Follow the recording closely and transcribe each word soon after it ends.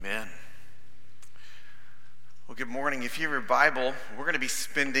morning. If you have your Bible, we're going to be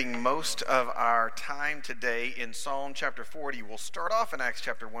spending most of our time today in Psalm chapter 40. We'll start off in Acts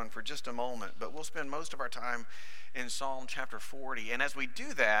chapter 1 for just a moment, but we'll spend most of our time in Psalm chapter 40. And as we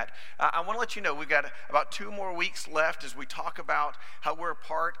do that, I want to let you know we've got about 2 more weeks left as we talk about how we're a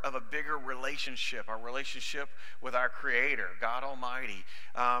part of a bigger relationship, our relationship with our Creator, God Almighty.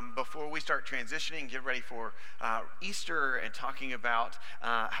 Before we start transitioning, get ready for Easter and talking about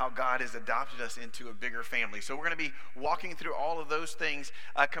how God has adopted us into a bigger family. So we're going to be walking through all of those things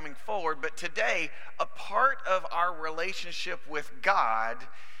coming forward. But today, a part of our relationship with God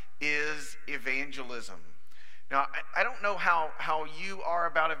is evangelism. Now, I don't know how you are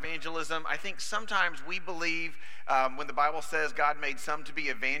about evangelism. I think sometimes we believe when the Bible says God made some to be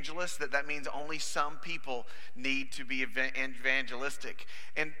evangelists, that means only some people need to be evangelistic.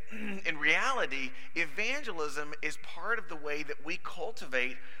 And in reality, evangelism is part of the way that we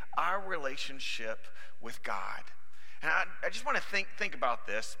cultivate our relationship with God. And I just want to think about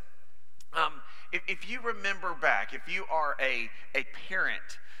this. If you remember back, if you are a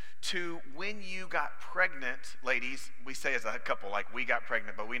parent, to when you got pregnant, ladies, we say as a couple, like we got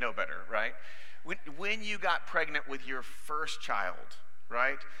pregnant, but we know better, right? When you got pregnant with your first child,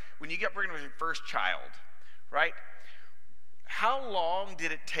 right? When you got pregnant with your first child, right? How long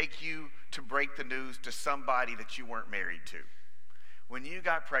did it take you to break the news to somebody that you weren't married to? When you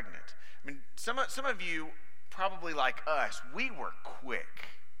got pregnant. I mean, some of you, probably like us, we were quick.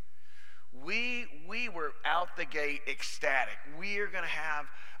 We were out the gate ecstatic. We are going to have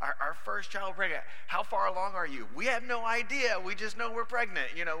our first child pregnant. How far along are you? We have no idea. We just know we're pregnant.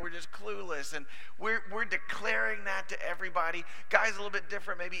 You know, we're just clueless. And we're declaring that to everybody. Guys, a little bit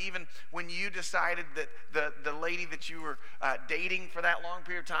different. Maybe even when you decided that the lady that you were dating for that long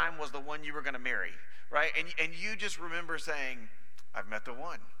period of time was the one you were going to marry, right? And you just remember saying, I've met the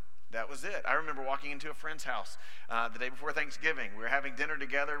one. That was it. I remember walking into a friend's house the day before Thanksgiving. We were having dinner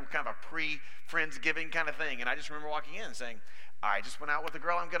together, kind of a pre-Friendsgiving kind of thing. And I just remember walking in and saying, I just went out with the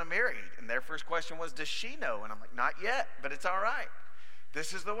girl I'm going to marry. And their first question was, does she know? And I'm like, not yet, but it's all right.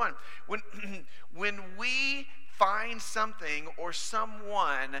 This is the one. When we find something or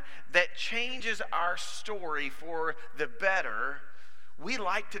someone that changes our story for the better, we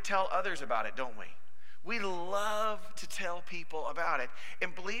like to tell others about it, don't we? We love to tell people about it.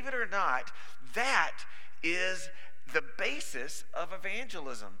 And believe it or not, that is the basis of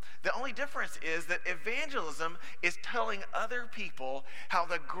evangelism. The only difference is that evangelism is telling other people how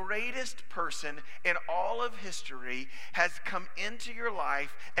the greatest person in all of history has come into your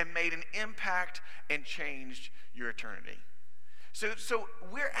life and made an impact and changed your eternity. So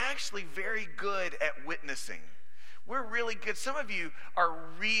we're actually very good at witnessing. We're really good. Some of you are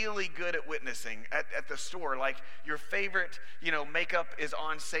really good at witnessing at the store. Like your favorite, makeup is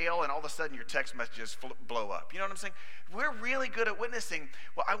on sale and all of a sudden your text messages blow up. You know what I'm saying? We're really good at witnessing.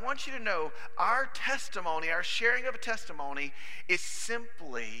 Well, I want you to know our testimony, our sharing of a testimony is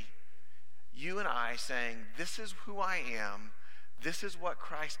simply you and I saying, this is who I am. This is what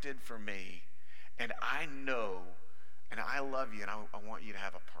Christ did for me. And I know and I love you and I want you to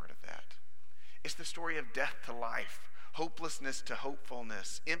have a part of that. It's the story of death to life, hopelessness to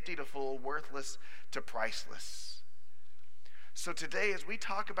hopefulness, empty to full, worthless to priceless. So today, as we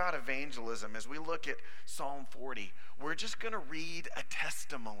talk about evangelism, as we look at Psalm 40, we're just going to read a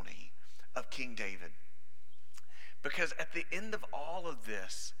testimony of King David. Because at the end of all of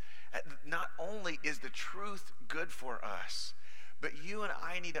this, not only is the truth good for us, but you and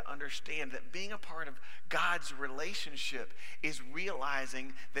I need to understand that being a part of God's relationship is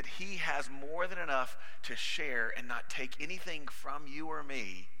realizing that He has more than enough to share and not take anything from you or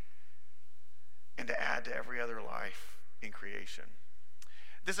me and to add to every other life in creation.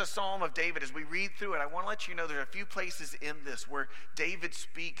 This is a psalm of David. As we read through it, I want to let you know there are a few places in this where David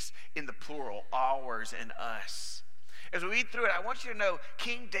speaks in the plural, ours and us. As we read through it, I want you to know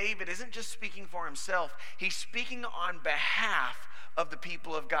King David isn't just speaking for himself. He's speaking on behalf of the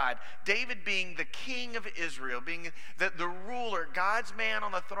people of God. David, being the king of Israel, being the ruler, God's man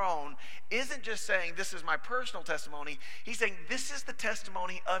on the throne, isn't just saying, this is my personal testimony. He's saying, this is the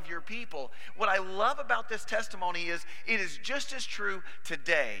testimony of your people. What I love about this testimony is it is just as true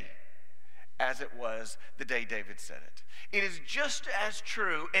today as it was the day David said it. It is just as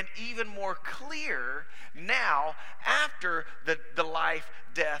true and even more clear now after the life,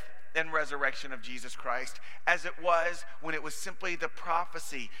 death, and resurrection of Jesus Christ as it was when it was simply the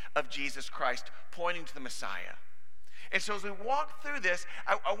prophecy of Jesus Christ pointing to the Messiah. And so as we walk through this,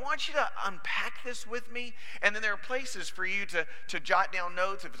 I want you to unpack this with me. And then there are places for you to jot down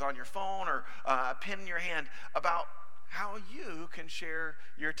notes, if it's on your phone or a pen in your hand, about how you can share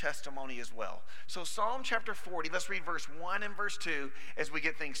your testimony as well. So Psalm chapter 40, let's read verse 1 and verse 2 as we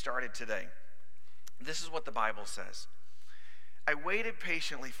get things started today. This is what the Bible says. I waited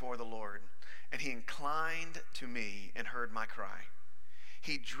patiently for the Lord, and he inclined to me and heard my cry.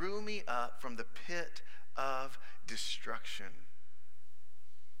 He drew me up from the pit of destruction,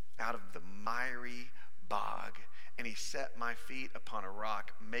 out of the miry bog, and he set my feet upon a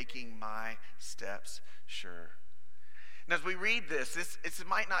rock, making my steps sure. And as we read this, it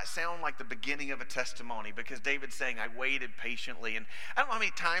might not sound like the beginning of a testimony, because David's saying, I waited patiently. And I don't know how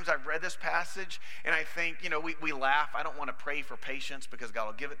many times I've read this passage, and I think, we laugh. I don't want to pray for patience because God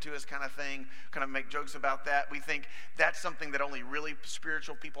will give it to us kind of thing, kind of make jokes about that. We think that's something that only really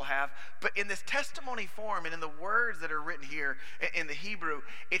spiritual people have. But in this testimony form and in the words that are written here in the Hebrew,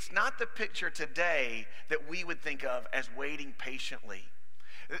 it's not the picture today that we would think of as waiting patiently.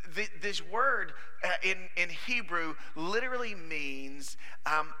 This word in Hebrew literally means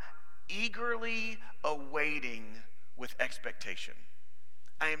eagerly awaiting with expectation.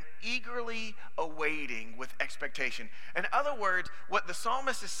 I am eagerly awaiting with expectation. In other words, what the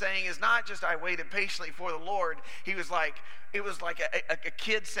psalmist is saying is not just I waited patiently for the Lord. It was like a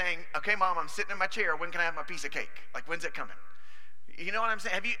kid saying, okay, Mom, I'm sitting in my chair. When can I have my piece of cake? Like, when's it coming? You know what I'm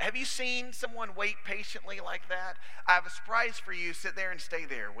saying? Have you seen someone wait patiently like that? I have a surprise for you. Sit there and stay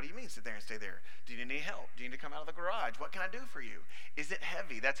there. What do you mean sit there and stay there? Do you need help? Do you need to come out of the garage? What can I do for you? Is it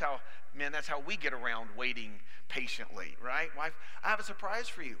heavy? That's how we get around waiting patiently, right? Wife, I have a surprise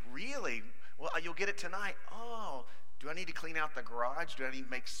for you. Really? Well, you'll get it tonight. Oh, do I need to clean out the garage? Do I need to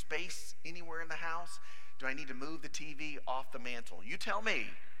make space anywhere in the house? Do I need to move the TV off the mantle? You tell me.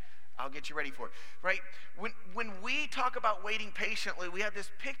 I'll get you ready for it, right? When we talk about waiting patiently, we have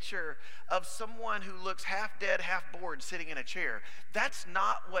this picture of someone who looks half dead, half bored, sitting in a chair. That's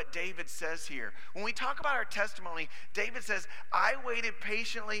not what David says here. When we talk about our testimony, David says, I waited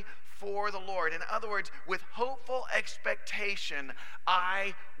patiently for the Lord. In other words, with hopeful expectation,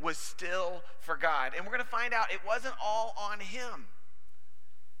 I was still for God. And we're going to find out it wasn't all on him.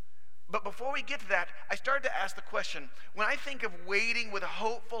 But before we get to that, I started to ask the question, when I think of waiting with a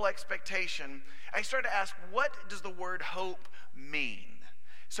hopeful expectation, I started to ask, what does the word hope mean?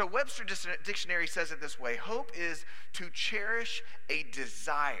 So Webster Dictionary says it this way: hope is to cherish a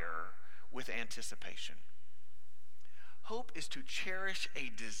desire with anticipation. Hope is to cherish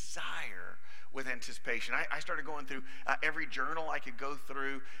a desire with anticipation. I started going through every journal I could go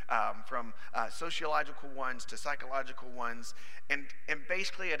through, from sociological ones to psychological ones, and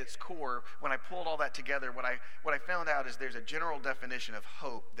basically at its core, when I pulled all that together, what I found out is there's a general definition of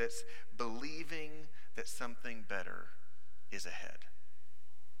hope that's believing that something better is ahead.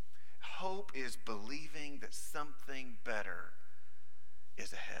 Hope is believing that something better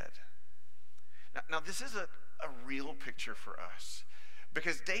is ahead. Now this is a real picture for us,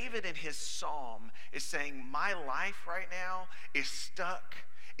 because David in his psalm is saying, my life right now is stuck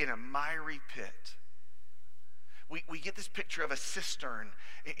in a miry pit. We get this picture of a cistern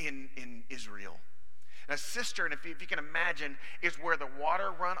in Israel. And a cistern, if you can imagine, is where the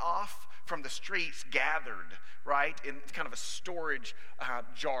water runoff from the streets gathered, right? In kind of a storage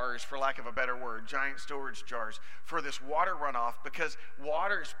jars, for lack of a better word, giant storage jars for this water runoff, because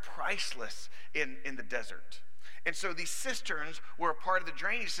water is priceless in the desert. And so these cisterns were a part of the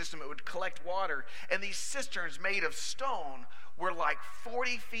drainage system. It would collect water. And these cisterns made of stone were like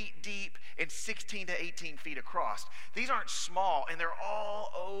 40 feet deep and 16 to 18 feet across. These aren't small, and they're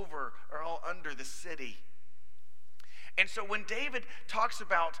all under the city. And so when David talks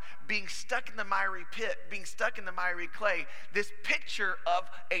about being stuck in the miry pit, being stuck in the miry clay, this picture of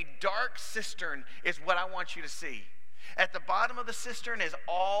a dark cistern is what I want you to see. At the bottom of the cistern is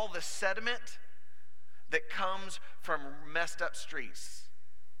all the sediment that comes from messed up streets.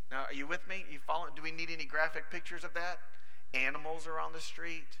 Now, are you with me? You following? Do we need any graphic pictures of that? Animals are on the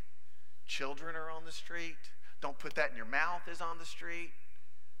street. Children are on the street. Don't put that in your mouth is on the street.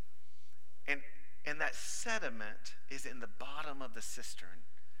 And that sediment is in the bottom of the cistern.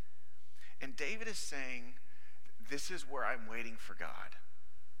 And David is saying, this is where I'm waiting for God.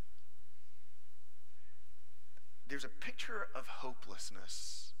 There's a picture of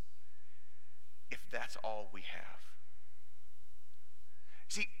hopelessness if that's all we have.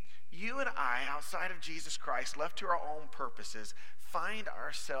 See, you and I, outside of Jesus Christ, left to our own purposes, find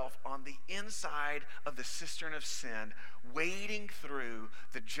ourselves on the inside of the cistern of sin, wading through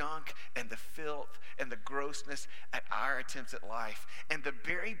the junk and the filth and the grossness at our attempts at life. And the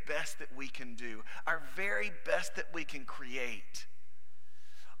very best that we can do, our very best that we can create,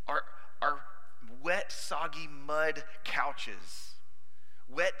 are wet, soggy mud couches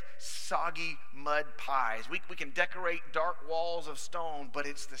wet, soggy mud pies. We can decorate dark walls of stone, but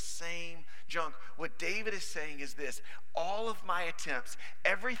it's the same junk. What David is saying is this: all of my attempts,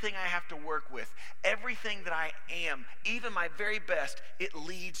 everything I have to work with, everything that I am, even my very best, it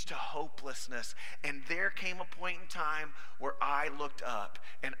leads to hopelessness. And there came a point in time where I looked up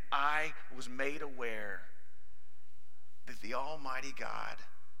and I was made aware that the Almighty God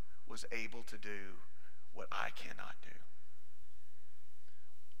was able to do what I cannot do.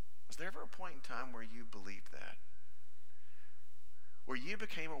 Was there ever a point in time where you believed that? Where you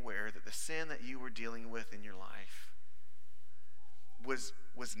became aware that the sin that you were dealing with in your life was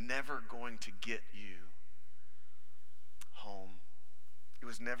never going to get you home. It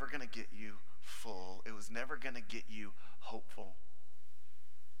was never going to get you full. It was never going to get you hopeful.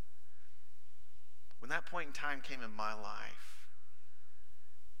 When that point in time came in my life,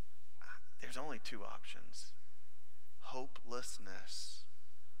 there's only two options: hopelessness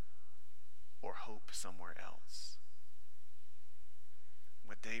or hope somewhere else.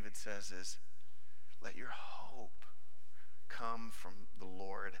 What David says is, let your hope come from the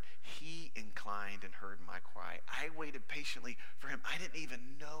Lord. He inclined and heard my cry. I waited patiently for him. I didn't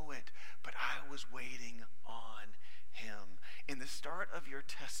even know it, but I was waiting on him. In the start of your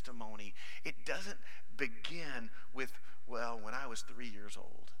testimony, it doesn't begin with, well, when I was 3 years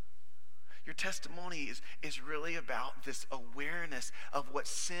old. Your testimony is really about this awareness of what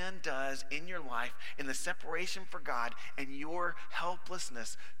sin does in your life, in the separation for God, and your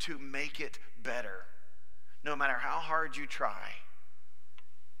helplessness to make it better, no matter how hard you try.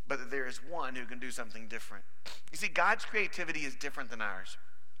 But that there is one who can do something different. You see, God's creativity is different than ours.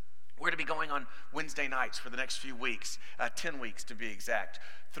 We're going to be going on Wednesday nights for the next few weeks, 10 weeks to be exact,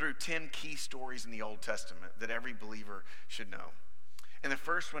 through 10 key stories in the Old Testament that every believer should know. And the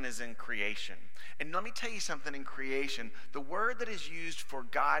first one is in creation. And let me tell you something. In creation, the word that is used for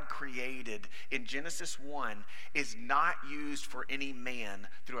God created in Genesis 1 is not used for any man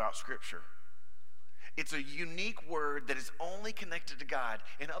throughout Scripture. It's a unique word that is only connected to God.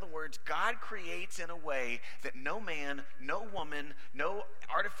 In other words, God creates in a way that no man, no woman, no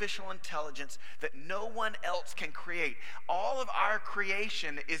artificial intelligence, that no one else can create. All of our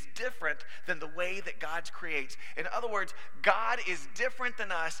creation is different than the way that God creates. In other words, God is different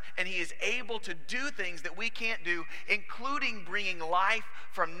than us, and he is able to do things that we can't do, including bringing life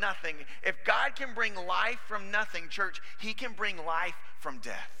from nothing. If God can bring life from nothing, church, he can bring life from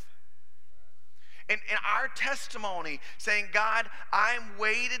death. In our testimony, saying, God, I'm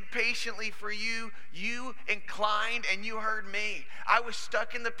waited patiently for you. You inclined and you heard me. I was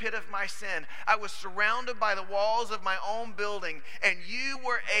stuck in the pit of my sin. I was surrounded by the walls of my own building, and you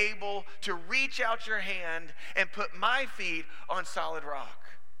were able to reach out your hand and put my feet on solid rock.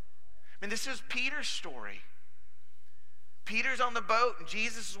 I mean, this is Peter's story. Peter's on the boat and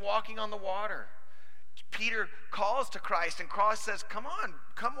Jesus is walking on the water. Peter calls to Christ, and Christ says, come on,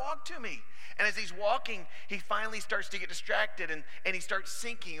 come walk to me. And as he's walking, he finally starts to get distracted and he starts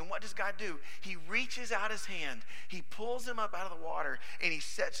sinking. And what does God do? He reaches out his hand, he pulls him up out of the water, and he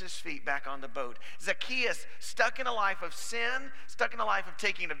sets his feet back on the boat. Zacchaeus, stuck in a life of sin, stuck in a life of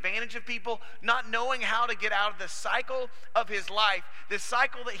taking advantage of people, not knowing how to get out of the cycle of his life, this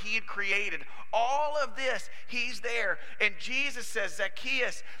cycle that he had created. All of this, he's there. And Jesus says,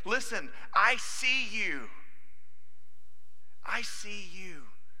 Zacchaeus, listen, I see you. I see you.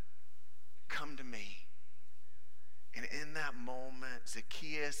 Come to me. And in that moment,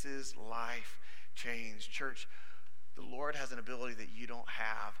 Zacchaeus' life changed. Church, the Lord has an ability that you don't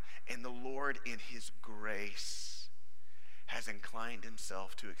have, and the Lord in his grace has inclined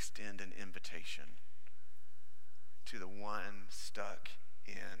himself to extend an invitation to the one stuck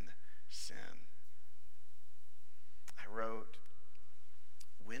in sin. I wrote,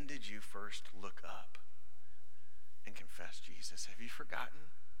 when did you first look up and confess Jesus? Have you forgotten?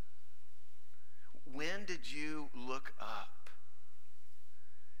 When did you look up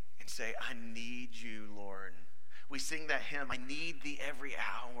and say, I need you, Lord? We sing that hymn, I need thee every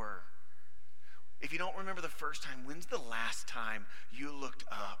hour. If you don't remember the first time, when's the last time you looked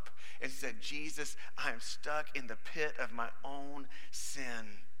up and said, Jesus, I'm stuck in the pit of my own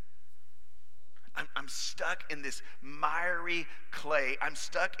sin. I'm stuck in this miry clay. I'm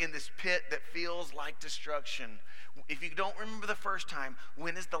stuck in this pit that feels like destruction. If you don't remember the first time,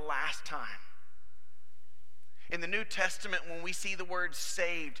 when is the last time? In the New Testament, when we see the word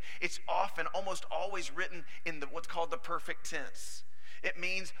saved, it's often, almost always written in what's called the perfect tense. It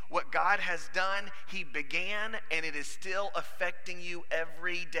means what God has done, he began, and it is still affecting you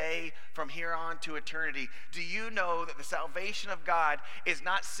every day from here on to eternity. Do you know that the salvation of God is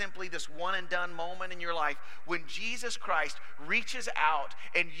not simply this one and done moment in your life? When Jesus Christ reaches out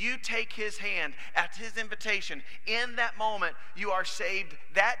and you take his hand at his invitation, in that moment, you are saved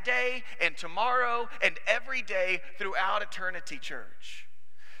that day and tomorrow and every day throughout eternity, church.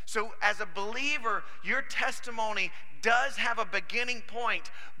 So as a believer, your testimony does have a beginning point,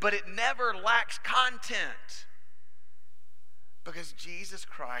 but it never lacks content. Because Jesus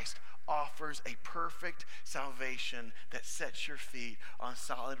Christ offers a perfect salvation that sets your feet on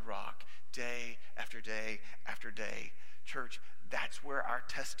solid rock day after day after day. Church, that's where our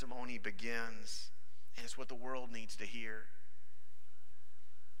testimony begins, and it's what the world needs to hear.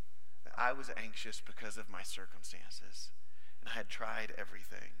 I was anxious because of my circumstances, and I had tried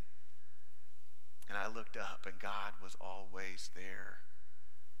everything. And I looked up, and God was always there,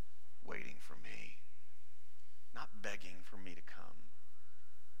 waiting for me, not begging for me to come,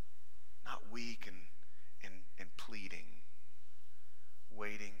 not weak and pleading,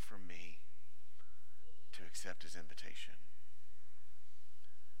 waiting for me to accept his invitation.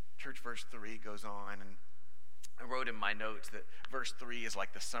 Church, verse 3 goes on, and I wrote in my notes that verse 3 is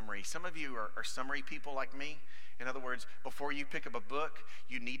like the summary. Some of you are summary people like me. In other words, before you pick up a book,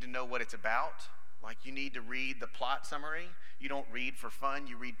 you need to know what it's about. Like, you need to read the plot summary. You don't read for fun,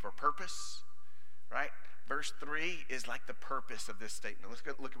 you read for purpose, right? Verse 3 is like the purpose of this statement. Let's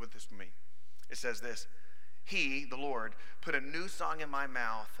go look at what this means. It says this: He, the Lord, put a new song in my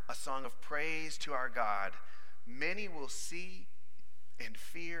mouth, a song of praise to our God. Many will see and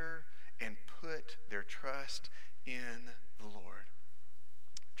fear and put their trust in the Lord.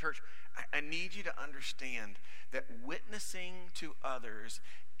 Church, I need you to understand that witnessing to others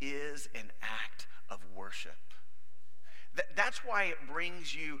is an act of worship. That's why it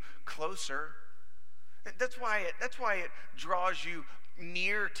brings you closer. That's why it draws you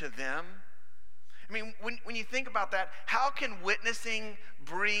near to them. I mean, when you think about that, how can witnessing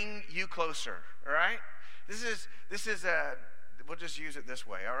bring you closer? All right? This is we'll just use it this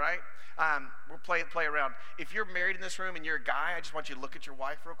way, all right? We'll play around. If you're married in this room and you're a guy, I just want you to look at your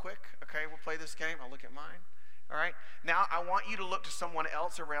wife real quick. Okay, we'll play this game. I'll look at mine. All right? Now, I want you to look to someone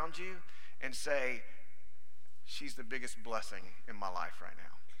else around you and say, she's the biggest blessing in my life right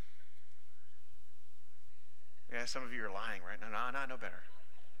now. Yeah, some of you are lying, right? No, I know better.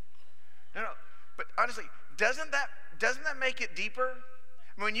 No. But honestly, doesn't that make it deeper?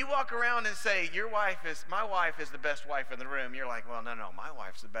 I mean, when you walk around and say, my wife is the best wife in the room, you're like, well, no, my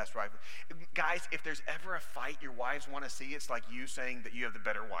wife's the best wife. Guys, if there's ever a fight your wives want to see, it's like you saying that you have the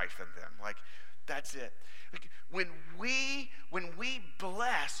better wife than them. Like, that's it. Like, when we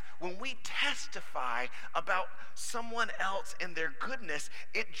bless, when we testify about someone else and their goodness,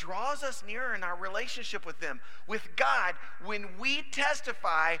 it draws us nearer in our relationship with them. With God, when we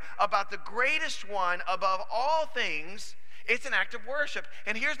testify about the greatest one above all things, it's an act of worship.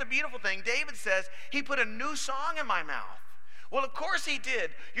 And here's the beautiful thing. David says, he put a new song in my mouth. Well, of course he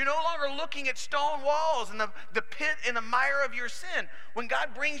did. You're no longer looking at stone walls and the pit and the mire of your sin. When God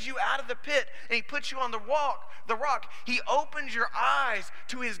brings you out of the pit and he puts you on the rock, he opens your eyes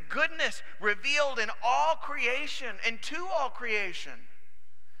to his goodness revealed in all creation and to all creation.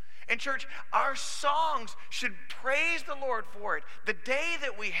 And church, our songs should praise the Lord for it. The day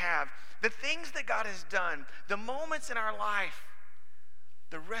that we have, the things that God has done, the moments in our life,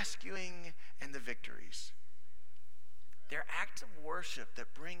 the rescuing and the victories. They're acts of worship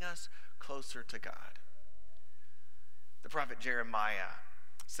that bring us closer to God. The prophet Jeremiah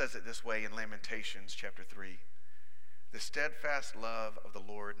says it this way in Lamentations chapter 3. The steadfast love of the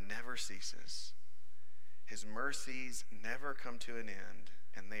Lord never ceases. His mercies never come to an end,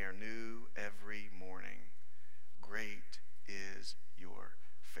 and they are new every morning. Great is your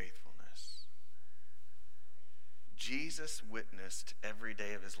faithfulness. Jesus witnessed every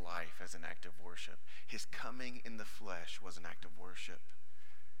day of his life as an act of worship. His coming in the flesh was an act of worship.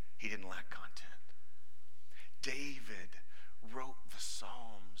 He didn't lack content. David wrote the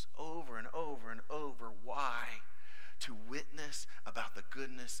Psalms over and over and over. Why? To witness about the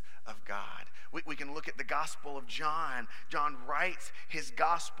goodness of God. We can look at the Gospel of John. John writes his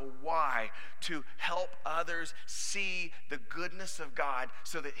gospel. Why? To help others see the goodness of God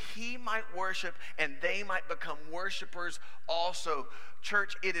so that he might worship and they might become worshipers also.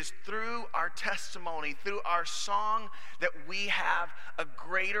 Church, it is through our testimony, through our song, that we have a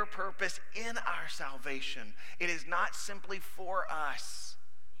greater purpose in our salvation. It is not simply for us.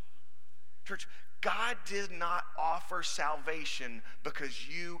 Church, God did not offer salvation because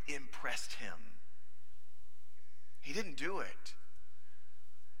you impressed him. He didn't do it.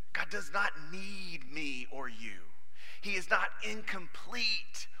 God does not need me or you. He is not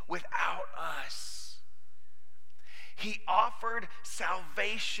incomplete without us. He offered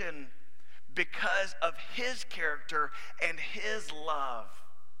salvation because of his character and his love.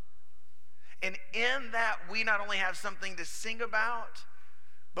 And in that, we not only have something to sing about,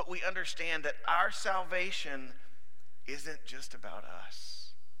 but we understand that our salvation isn't just about us.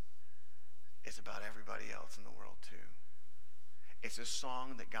 It's about everybody else in the world too. It's a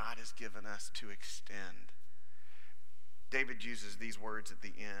song that God has given us to extend. David uses these words at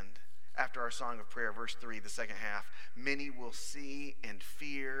the end. After our song of prayer, verse 3, the second half, many will see and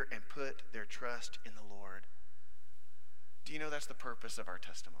fear and put their trust in the Lord. Do you know that's the purpose of our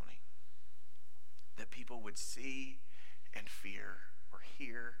testimony? That people would see and fear, or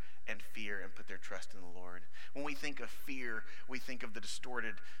hear and fear and put their trust in the Lord. When we think of fear, we think of the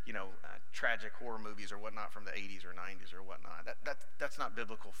distorted, tragic horror movies or whatnot from the 80s or 90s or whatnot. That's not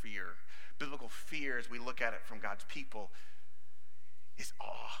biblical fear. Biblical fear, as we look at it from God's people, is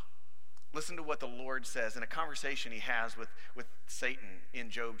awe. Listen to what the Lord says in a conversation he has with Satan in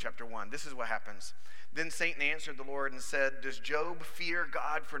Job chapter 1. This is what happens. Then Satan answered the Lord and said, does Job fear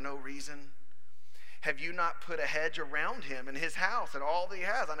God for no reason? Have you not put a hedge around him and his house and all that he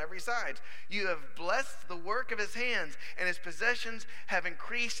has on every side? You have blessed the work of his hands, and his possessions have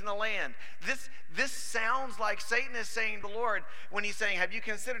increased in the land. This sounds like Satan is saying to the Lord, when he's saying, have you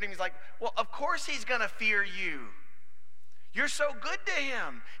considered him? He's like, well, of course he's going to fear you. You're so good to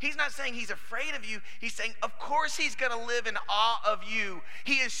him. He's not saying he's afraid of you. He's saying, of course he's going to live in awe of you.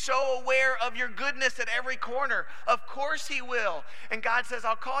 He is so aware of your goodness at every corner. Of course he will. And God says,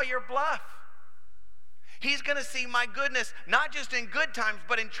 I'll call your bluff. He's going to see my goodness, not just in good times,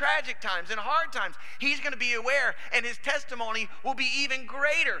 but in tragic times, in hard times. He's going to be aware, and his testimony will be even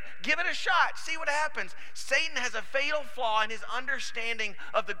greater. Give it a shot. See what happens. Satan has a fatal flaw in his understanding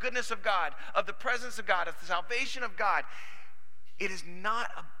of the goodness of God, of the presence of God, of the salvation of God. It is not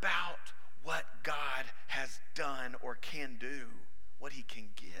about what God has done or can do, what he can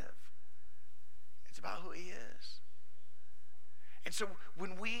give. It's about who he is. And so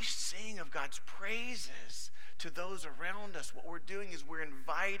when we sing of God's praises to those around us, what we're doing is we're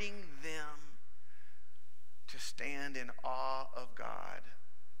inviting them to stand in awe of God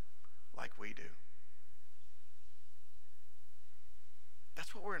like we do.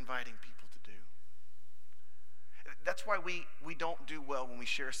 That's what we're inviting people to do. That's why we don't do well when we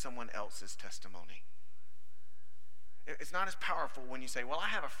share someone else's testimony. It's not as powerful when you say, well, I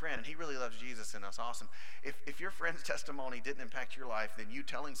have a friend and he really loves Jesus and that's awesome. If your friend's testimony didn't impact your life, then you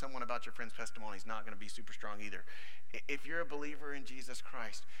telling someone about your friend's testimony is not going to be super strong either. If you're a believer in Jesus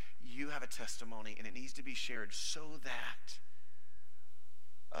Christ, you have a testimony and it needs to be shared so that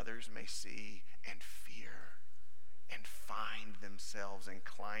others may see and fear and find themselves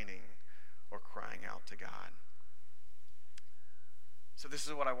inclining or crying out to God. So this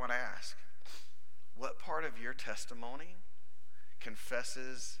is what I want to ask. What part of your testimony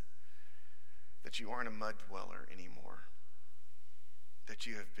confesses that you aren't a mud dweller anymore, that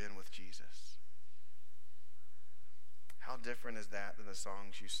you have been with Jesus? How different is that than the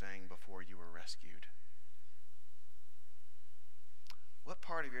songs you sang before you were rescued? What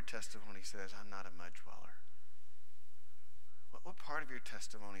part of your testimony says, I'm not a mud dweller? What part of your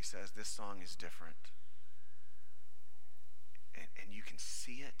testimony says, this song is different? And you can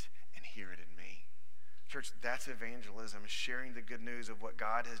see it and hear it in me. Church, that's evangelism, sharing the good news of what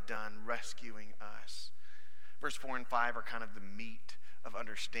God has done, rescuing us. Verse 4 and 5 are kind of the meat of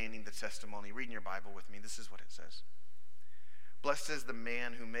understanding the testimony. Read in your Bible with me. This is what it says. Blessed is the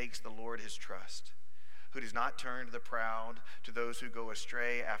man who makes the Lord his trust, who does not turn to the proud, to those who go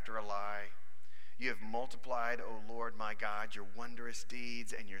astray after a lie. You have multiplied, O Lord my God, your wondrous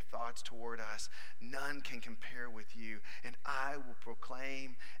deeds and your thoughts toward us. None can compare with you. And I will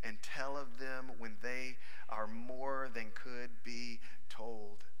proclaim and tell of them when they are more than could be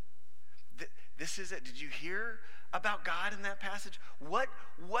told. This is it. Did you hear about God in that passage? What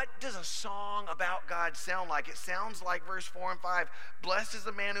does a song about God sound like? It sounds like verse 4 and 5. Blessed is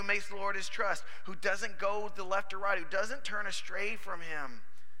the man who makes the Lord his trust, who doesn't go to the left or right, who doesn't turn astray from him.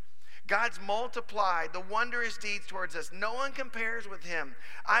 God's multiplied the wondrous deeds towards us. No one compares with him.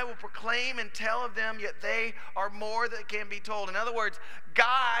 I will proclaim and tell of them, yet they are more than can be told. In other words,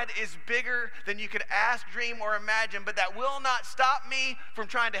 God is bigger than you could ask, dream, or imagine, but that will not stop me from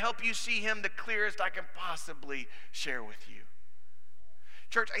trying to help you see him the clearest I can possibly share with you.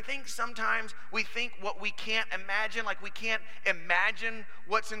 Church, I think sometimes we think what we can't imagine, like we can't imagine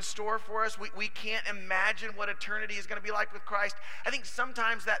what's in store for us. We can't imagine what eternity is going to be like with Christ. I think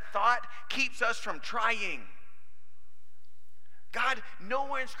sometimes that thought keeps us from trying. God,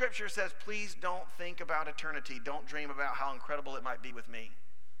 nowhere in Scripture says, please don't think about eternity. Don't dream about how incredible it might be with me.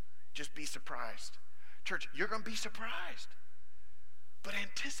 Just be surprised. Church, you're going to be surprised. But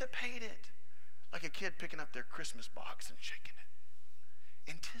anticipate it. Like a kid picking up their Christmas box and shaking it.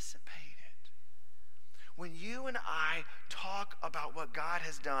 Anticipate it. When you and I talk about what God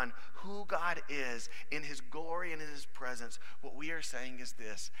has done, who God is, in his glory and in his presence, what we are saying is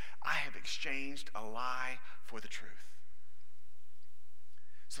this: I have exchanged a lie for the truth.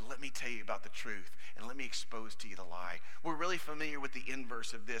 So let me tell you about the truth, and let me expose to you the lie. We're really familiar with the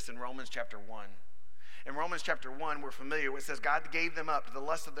inverse of this in Romans chapter 1. In Romans chapter 1, we're familiar. It says, God gave them up to the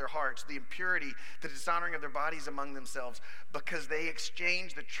lust of their hearts, the impurity, the dishonoring of their bodies among themselves, because they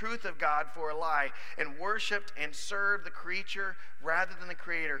exchanged the truth of God for a lie and worshiped and served the creature rather than the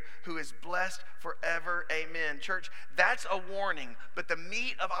Creator, who is blessed forever. Amen. Church, that's a warning, but the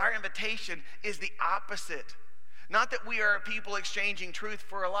meat of our invitation is the opposite. Not that we are a people exchanging truth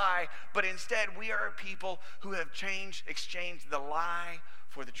for a lie, but instead we are a people who have exchanged the lie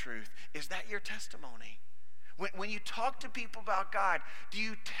for the truth. Is that your testimony? When you talk to people about God, do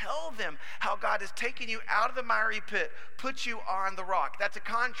you tell them how God has taken you out of the miry pit, put you on the rock? That's a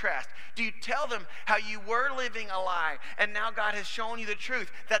contrast. Do you tell them how you were living a lie and now God has shown you the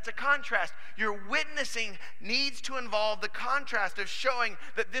truth? That's a contrast. Your witnessing needs to involve the contrast of showing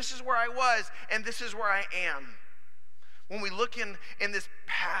that this is where I was and this is where I am. When we look in this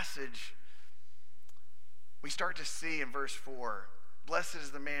passage, we start to see in verse 4, blessed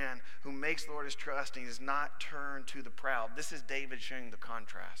is the man who makes the Lord his trust and he does not turn to the proud. This is David showing the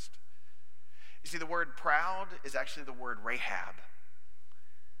contrast. You see, the word proud is actually the word Rahab.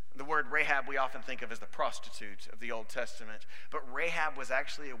 The word Rahab we often think of as the prostitute of the Old Testament. But Rahab was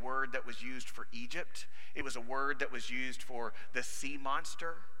actually a word that was used for Egypt. It was a word that was used for the sea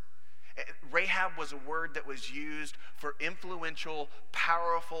monster. Rahab was a word that was used for influential,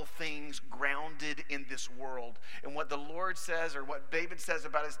 powerful things grounded in this world. And what the Lord says, or what David says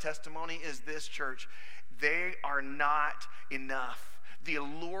about his testimony is this, church: they are not enough. The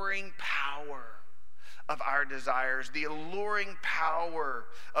alluring power of our desires, the alluring power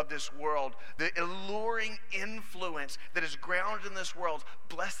of this world, the alluring influence that is grounded in this world.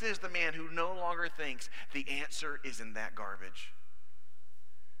 Blessed is the man who no longer thinks the answer is in that garbage.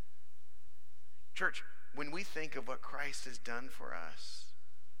 Church, when we think of what Christ has done for us,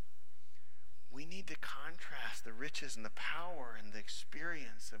 we need to contrast the riches and the power and the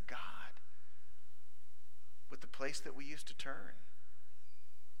experience of God with the place that we used to turn.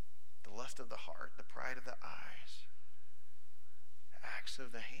 The lust of the heart, the pride of the eyes, the acts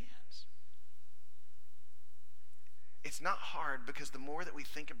of the hands. It's not hard, because the more that we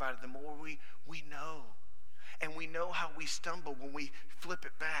think about it, the more we know. And we know how we stumble when we flip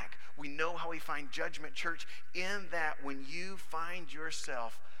it back. We know how we find judgment, church, in that when you find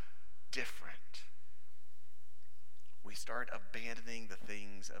yourself different, we start abandoning the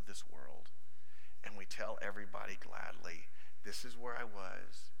things of this world. And we tell everybody gladly, this is where I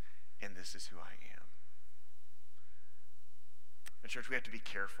was, and this is who I am. And church, we have to be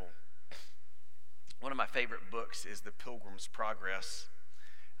careful. One of my favorite books is The Pilgrim's Progress.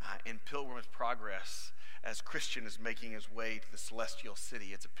 In Pilgrim's Progress, as Christian is making his way to the celestial city,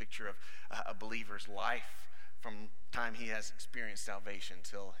 it's a picture of a believer's life from the time he has experienced salvation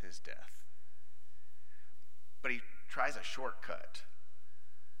till his death. But he tries a shortcut.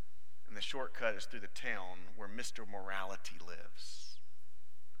 And the shortcut is through the town where Mr. Morality lives.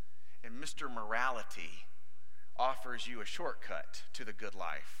 And Mr. Morality offers you a shortcut to the good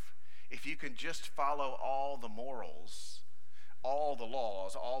life. If you can just follow all the morals, all the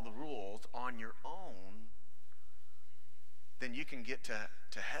laws, all the rules on your own, then you can get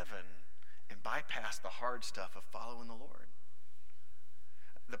to heaven and bypass the hard stuff of following the Lord.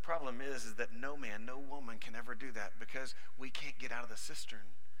 The problem is that no man, no woman can ever do that, because we can't get out of the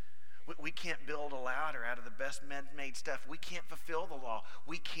cistern. We can't build a ladder out of the best man-made stuff. We can't fulfill the law.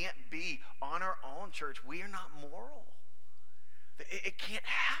 We can't be on our own, church. We are not moral. It can't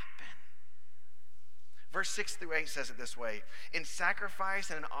happen. Verse 6 through 8 says it this way: in sacrifice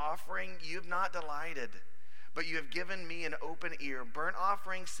and an offering you have not delighted, but you have given me an open ear. Burnt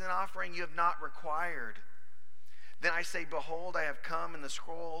offering, sin offering you have not required. Then I say, behold, I have come. In the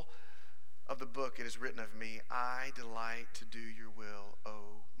scroll of the book it is written of me, I delight to do your will,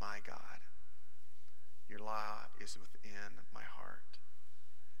 O my God. Your law is within my heart.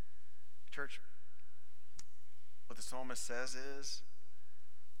 Church, what the psalmist says is,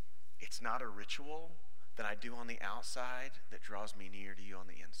 it's not a ritual that I do on the outside that draws me near to you on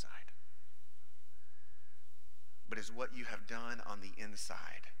the inside, but is what you have done on the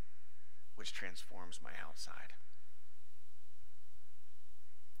inside which transforms my outside.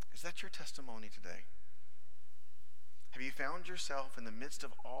 Is that your testimony today? Have you found yourself in the midst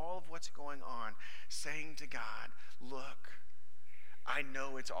of all of what's going on saying to God, look, I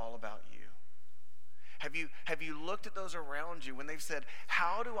know it's all about you? Have you looked at those around you when they've said,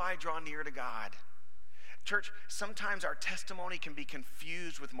 how do I draw near to God? Church, sometimes our testimony can be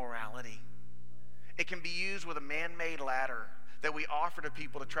confused with morality. It can be used with a man-made ladder that we offer to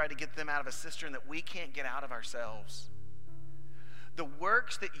people to try to get them out of a cistern that we can't get out of ourselves. The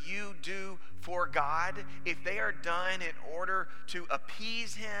works that you do for God, if they are done in order to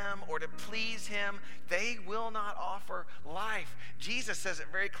appease him or to please him, they will not offer life. Jesus says it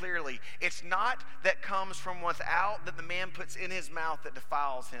very clearly. It's not that comes from without that the man puts in his mouth that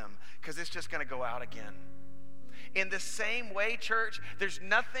defiles him, because it's just going to go out again. In the same way, church, there's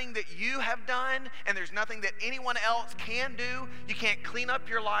nothing that you have done and there's nothing that anyone else can do. You can't clean up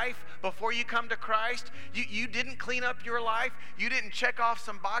your life before you come to Christ. You didn't clean up your life. You didn't check off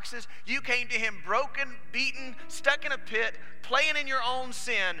some boxes. You came to him broken, beaten, stuck in a pit, playing in your own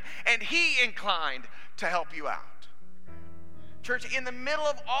sin, and he inclined to help you out. Church, in the middle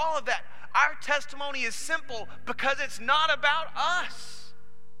of all of that, our testimony is simple because it's not about us.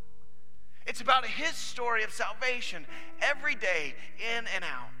 It's about his story of salvation every day, in and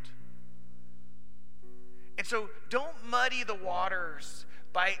out. And so don't muddy the waters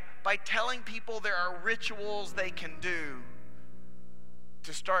by telling people there are rituals they can do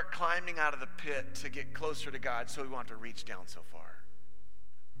to start climbing out of the pit to get closer to God so we won't have to reach down so far.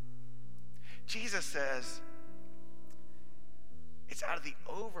 Jesus says, it's out of the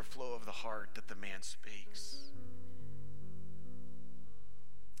overflow of the heart that the man speaks.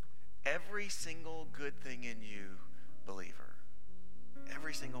 Every single good thing in you, believer,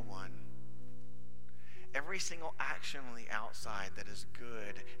 every single one, every single action on the outside that is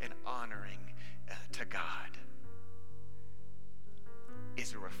good and honoring to God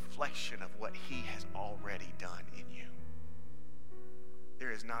is a reflection of what he has already done in you.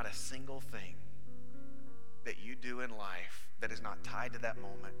 There is not a single thing that you do in life that is not tied to that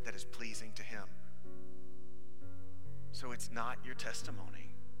moment that is pleasing to him. So it's not your testimony.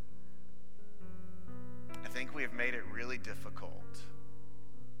 I think we have made it really difficult.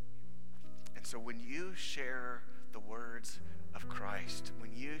 And so when you share the words of Christ,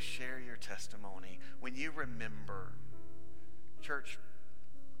 when you share your testimony, when you remember, church,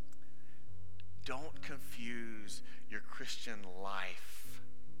 don't confuse your Christian life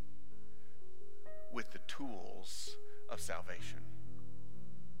with the tools of salvation.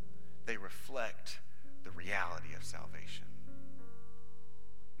 They reflect the reality of salvation,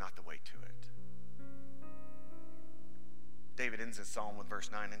 not the way to it. David ends his psalm with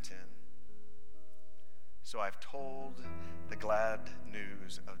verse 9 and 10. So I've told the glad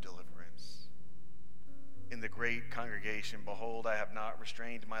news of deliverance. In the great congregation, behold, I have not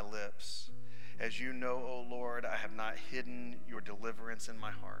restrained my lips. As you know, O Lord, I have not hidden your deliverance in my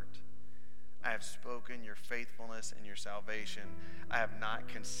heart. I have spoken your faithfulness and your salvation. I have not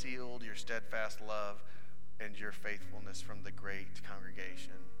concealed your steadfast love and your faithfulness from the great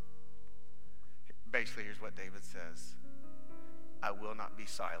congregation. Basically, here's what David says. I will not be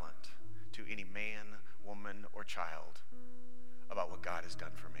silent to any man, woman, or child about what God has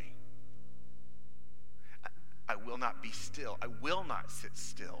done for me. I will not be still. I will not sit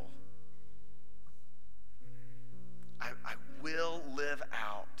still. I will live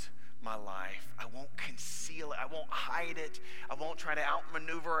out my life. I won't conceal it. I won't hide it. I won't try to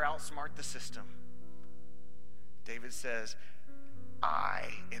outmaneuver or outsmart the system. David says, I,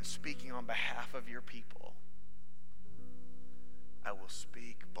 in speaking on behalf of your people, I will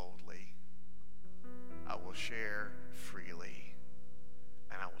speak boldly, I will share freely,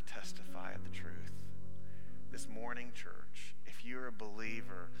 and I will testify of the truth. This morning, church, if you're a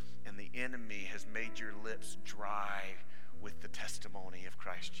believer and the enemy has made your lips dry with the testimony of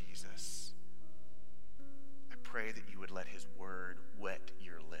Christ Jesus, I pray that you would let his word wet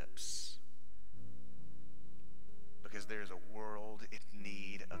your lips. Because there's a world in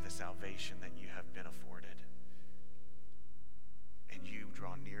need of the salvation that you have been afforded. And you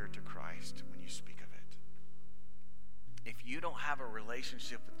draw near to Christ when you speak of it. If you don't have a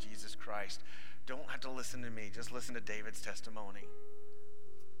relationship with Jesus Christ, don't have to listen to me. Just listen to David's testimony.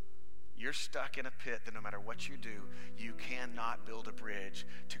 You're stuck in a pit that no matter what you do, you cannot build a bridge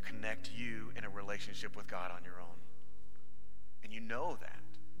to connect you in a relationship with God on your own. And you know that.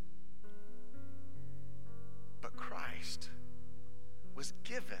 But Christ was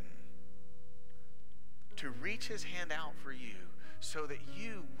given to reach his hand out for you so that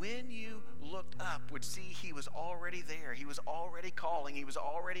you, when you looked up, would see he was already there. He was already calling. He was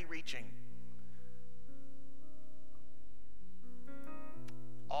already reaching.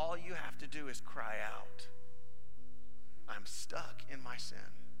 all you have to do is cry out, I'm stuck in my sin.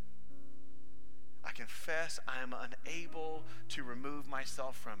 I confess I am unable to remove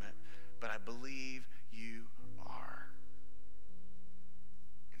myself from it, but I believe you are.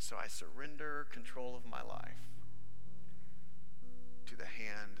 And so I surrender control of my life to the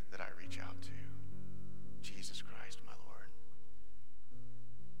hand that I reach out to, Jesus Christ, my Lord.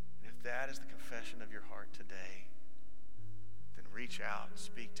 And if that is the confession of your heart today, then reach out,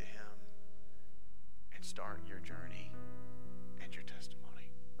 speak to him, and start your journey and your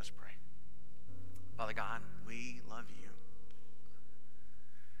testimony. Let's pray. Father God, we love you.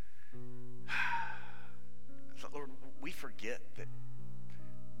 Lord, we forget that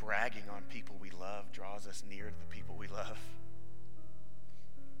bragging on people we love draws us near to the people we love.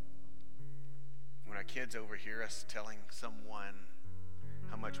 When our kids overhear us telling someone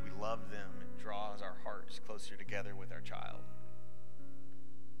how much we love them, it draws our hearts closer together with our child.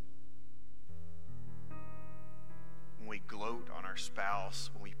 When we gloat on our spouse,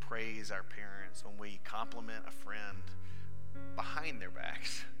 when we praise our parents, when we compliment a friend behind their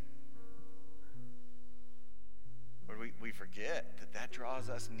backs, Lord, we forget that draws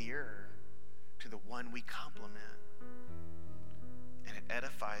us nearer to the one we compliment, and it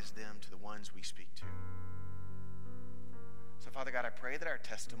edifies them to the ones we speak to. So, Father God, I pray that our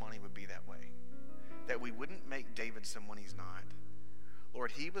testimony would be that way, that we wouldn't make David someone he's not.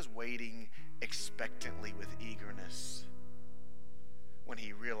 Lord, he was waiting expectantly with eagerness when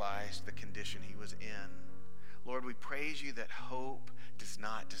he realized the condition he was in. Lord, we praise you that hope does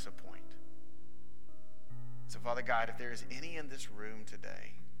not disappoint. So, Father God, if there is any in this room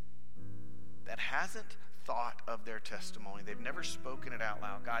today that hasn't thought of their testimony, they've never spoken it out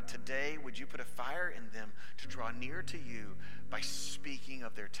loud, God, today would you put a fire in them to draw near to you by speaking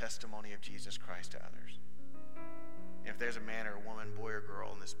of their testimony of Jesus Christ to others. If there's a man or a woman, boy or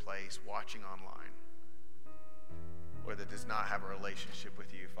girl in this place watching online, or that does not have a relationship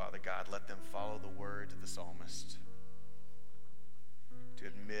with you, Father God, let them follow the words of the psalmist to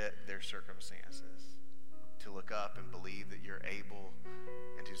admit their circumstances, to look up and believe that you're able,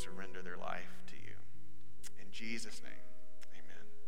 and to surrender their life to you. In Jesus' name.